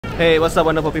Hey, what's up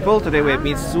wonderful people? Today we're at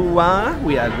Mitsuwa.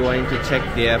 We are going to check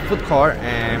their food court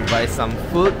and buy some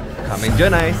food. Come and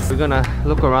join us. We're gonna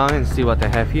look around and see what they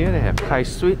have here. They have Thai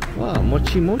sweet. Wow,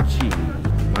 mochi mochi.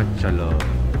 Matcha love.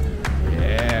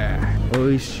 Yeah.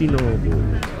 Oishinobu.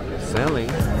 Selling.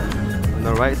 On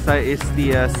the right side is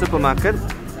the supermarket.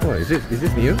 Oh, is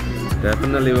this new?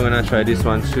 Definitely we're gonna try this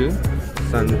one too.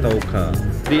 Santoka.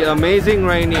 The amazing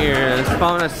Rainiers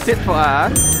found a seat for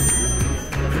us.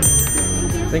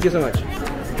 Thank you so much.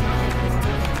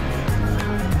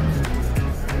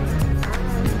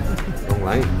 Don't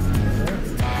like.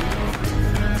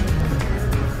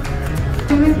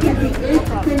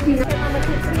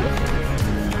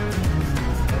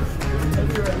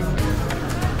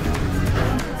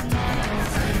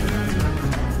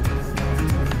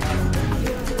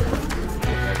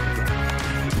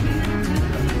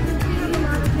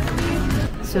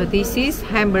 So this is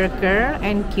hamburger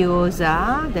and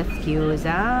gyoza. That's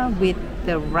gyoza with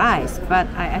the rice, but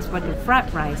I asked for the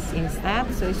fried rice instead,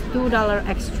 so it's $2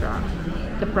 extra.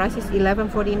 The price is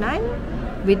 $11.49.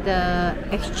 With the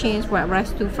exchange white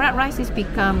rice to fried rice, it's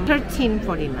become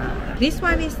 $13.49. This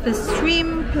one is the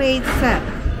shrimp plate set.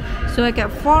 So I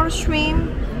got 4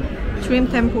 shrimp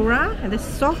tempura, and the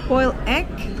soft boiled egg.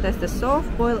 That's the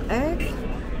soft boiled egg.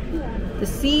 The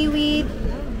seaweed,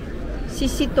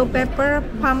 shishito pepper,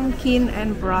 pumpkin,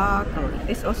 and broccoli.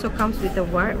 This also comes with the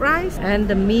white rice and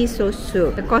the miso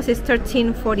soup. The cost is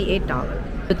 $13.48.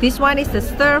 But this one is the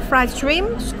stir-fried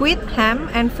shrimp, squid, ham,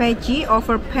 and veggie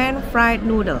over pan-fried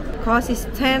noodle. Cost is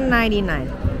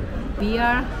 $10.99. We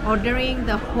are ordering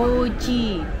the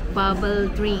Hoji bubble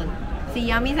drink. See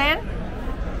yummy then?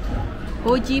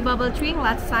 Hoji bubble drink,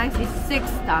 large size is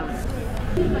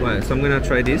 $6. Right, so I'm gonna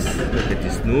try this. Look at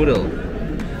this noodle.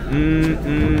 Wow.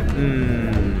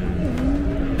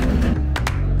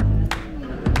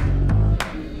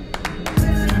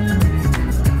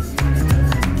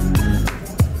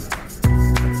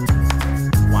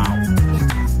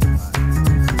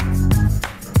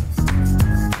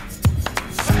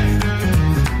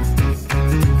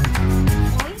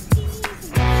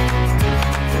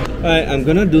 Alright, I'm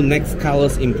gonna do next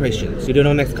Carlos impressions. You don't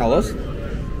know next Carlos?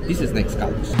 This is next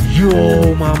Carlos.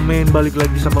 Yo, mamen, balik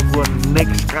lagi sama gua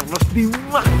next Carlos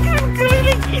dimakan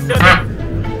keliling Indonesia.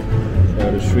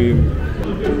 Ada shrimp.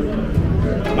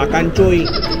 Makan cuy.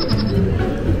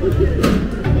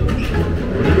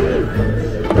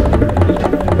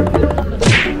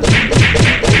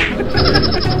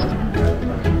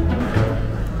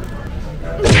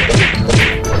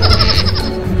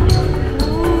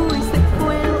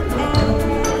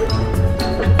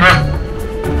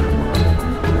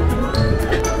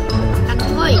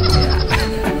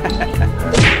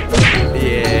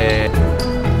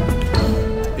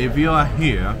 If you are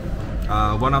here,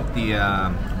 one of the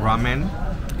ramen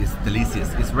is delicious.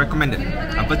 It's recommended.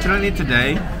 Unfortunately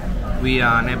today, we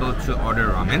are unable to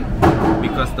order ramen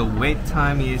because the wait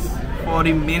time is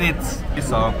 40 minutes.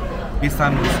 So this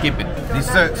time we skip it.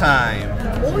 Dessert time.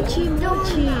 Mochi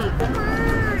mochi.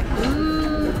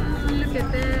 Look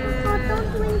at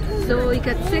that. So we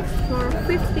got 6 for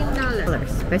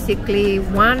 $15. Basically,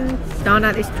 one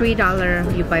donut is $3.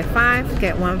 You buy 5,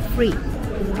 get 1 free.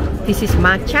 This is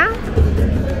matcha,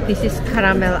 this is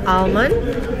caramel almond,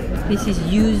 this is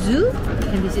yuzu,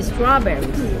 and this is strawberries.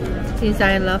 Since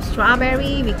I love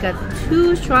strawberry, we got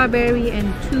 2 strawberry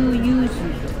and 2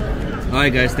 yuzu.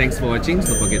 Alright guys, thanks for watching.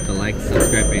 Don't forget to like,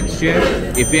 subscribe and share.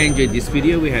 If you enjoyed this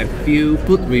video, we have few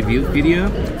food review video.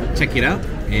 Check it out,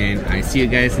 and I see you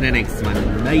guys in the next one.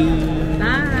 Bye!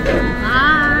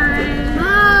 Bye!